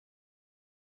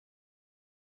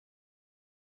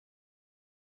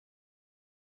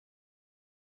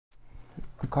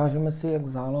Ukážeme si, jak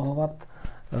zálohovat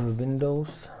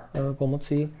Windows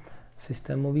pomocí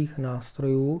systémových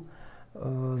nástrojů.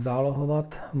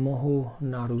 Zálohovat mohu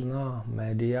na různá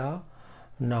média,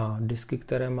 na disky,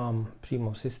 které mám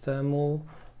přímo v systému,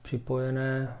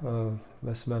 připojené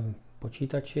ve svém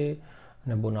počítači,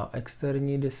 nebo na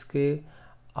externí disky.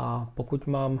 A pokud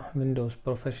mám Windows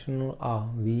Professional a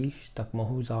výš, tak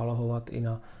mohu zálohovat i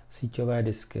na síťové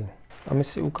disky. A my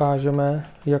si ukážeme,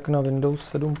 jak na Windows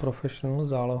 7 Professional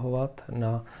zálohovat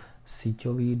na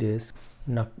síťový disk,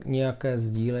 na nějaké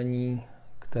sdílení,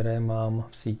 které mám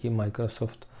v síti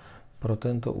Microsoft pro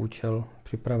tento účel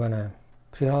připravené.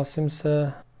 Přihlásím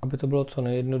se, aby to bylo co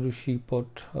nejjednodušší, pod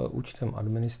účtem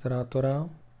administrátora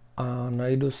a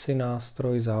najdu si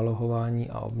nástroj zálohování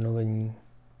a obnovení.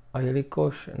 A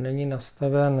jelikož není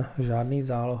nastaven žádný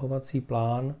zálohovací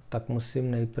plán, tak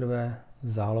musím nejprve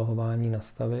zálohování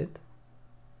nastavit.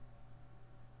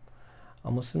 A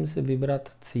musím si vybrat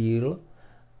cíl,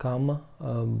 kam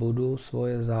budu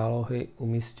svoje zálohy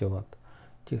umisťovat.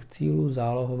 Těch cílů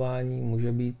zálohování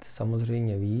může být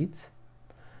samozřejmě víc.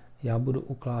 Já budu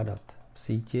ukládat v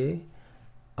síti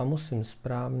a musím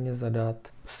správně zadat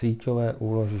síťové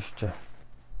úložiště.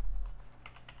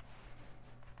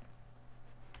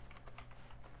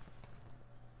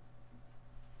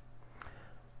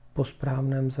 Po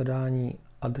správném zadání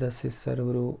adresy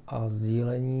serveru a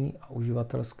sdílení a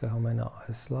uživatelského jména a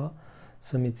hesla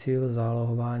se mi cíl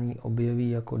zálohování objeví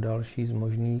jako další z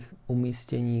možných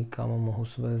umístění, kam mohu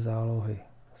své zálohy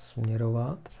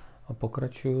směrovat, a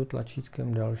pokračuju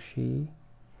tlačítkem další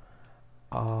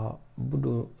a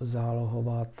budu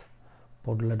zálohovat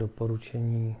podle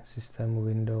doporučení systému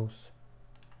Windows.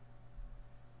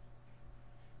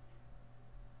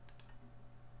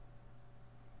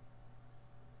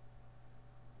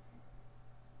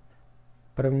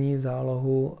 První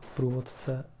zálohu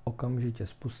průvodce okamžitě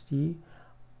spustí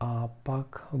a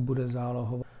pak bude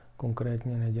zálohovat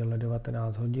konkrétně neděle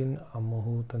 19 hodin a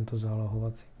mohu tento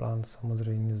zálohovací plán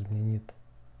samozřejmě změnit.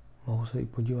 Mohu se i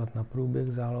podívat na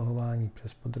průběh zálohování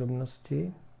přes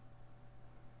podrobnosti.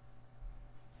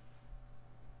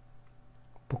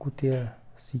 Pokud je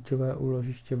síťové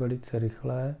úložiště velice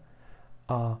rychlé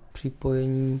a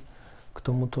připojení k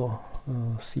tomuto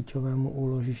síťovému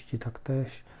úložišti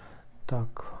taktéž, tak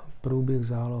průběh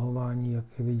zálohování, jak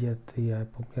je vidět, je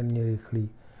poměrně rychlý.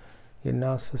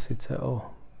 Jedná se sice o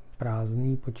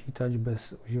prázdný počítač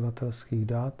bez uživatelských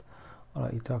dat, ale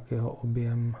i tak jeho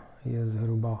objem je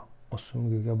zhruba 8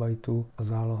 GB a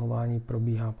zálohování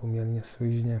probíhá poměrně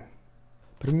svižně.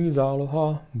 První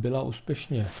záloha byla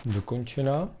úspěšně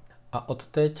dokončena a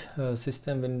odteď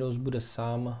systém Windows bude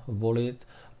sám volit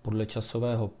podle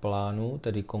časového plánu,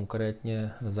 tedy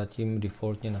konkrétně zatím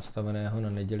defaultně nastaveného na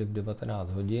neděli v 19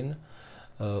 hodin,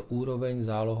 úroveň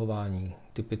zálohování.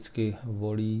 Typicky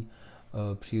volí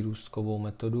přírůstkovou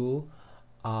metodu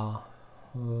a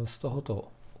z tohoto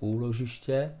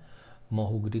úložiště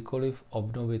mohu kdykoliv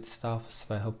obnovit stav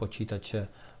svého počítače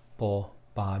po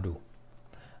pádu.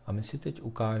 A my si teď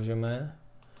ukážeme,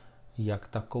 jak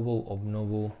takovou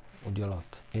obnovu udělat.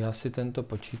 Já si tento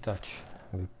počítač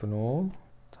vypnu.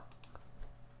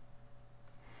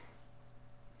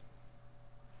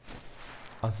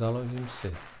 A založím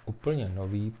si úplně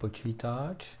nový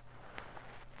počítač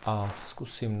a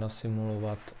zkusím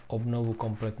nasimulovat obnovu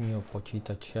kompletního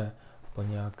počítače po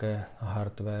nějaké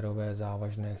hardwareové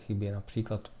závažné chybě,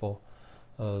 například po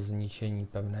zničení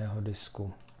pevného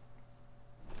disku.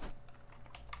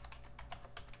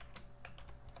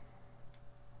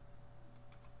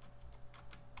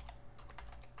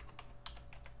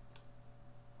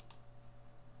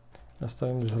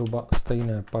 Nastavím zhruba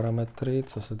stejné parametry,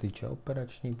 co se týče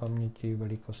operační paměti,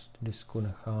 velikost disku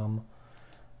nechám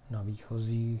na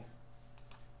výchozí,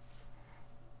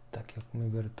 tak jak mi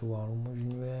virtuál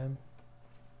umožňuje.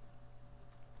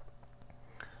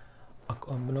 A k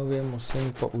obnově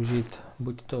musím použít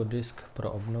buď to disk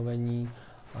pro obnovení,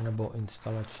 anebo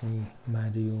instalační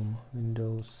médium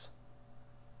Windows.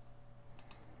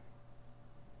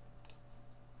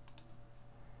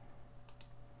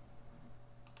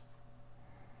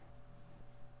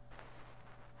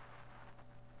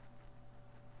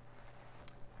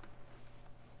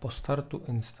 Po startu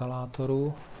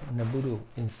instalátoru nebudu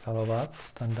instalovat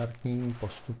standardním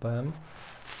postupem,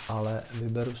 ale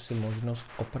vyberu si možnost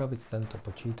opravit tento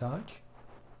počítač,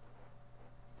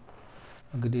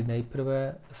 kdy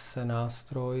nejprve se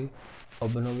nástroj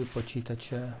obnovy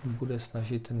počítače bude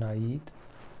snažit najít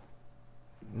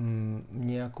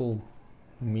nějakou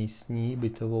místní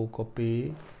bitovou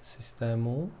kopii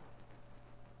systému.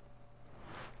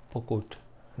 Pokud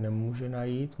nemůže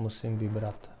najít, musím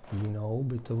vybrat jinou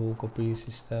bitovou kopii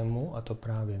systému, a to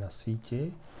právě na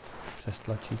síti, přes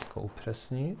tlačítko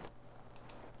upřesnit.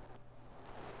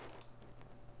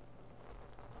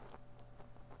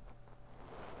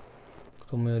 K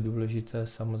tomu je důležité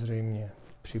samozřejmě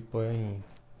připojení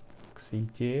k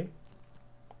síti.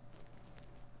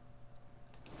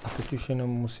 A teď už jenom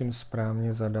musím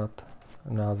správně zadat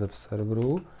název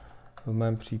serveru, v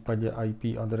mém případě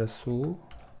IP adresu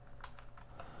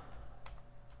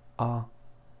a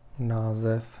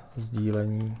název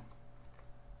sdílení.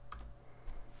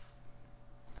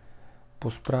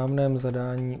 Po správném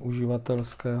zadání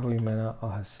uživatelského jména a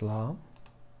hesla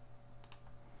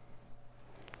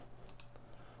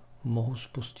mohu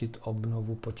spustit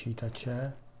obnovu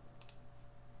počítače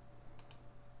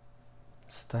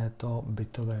z této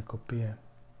bitové kopie.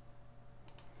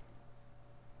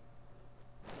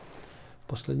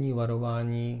 Poslední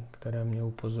varování, které mě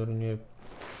upozorňuje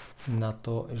na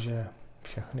to, že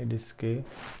všechny disky,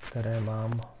 které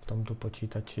mám v tomto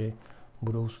počítači,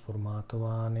 budou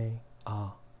sformátovány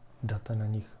a data na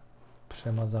nich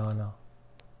přemazána.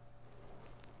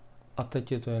 A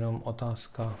teď je to jenom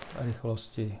otázka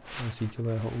rychlosti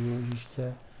síťového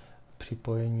úložiště,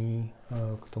 připojení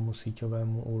k tomu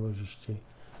síťovému úložišti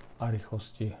a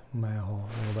rychlosti mého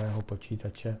nového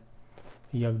počítače,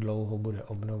 jak dlouho bude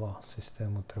obnova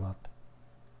systému trvat.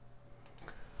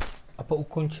 A po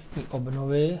ukončení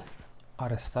obnovy a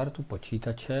restartu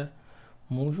počítače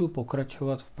můžu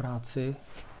pokračovat v práci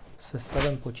se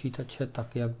stavem počítače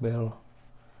tak, jak byl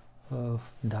v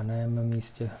daném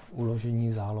místě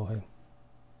uložení zálohy.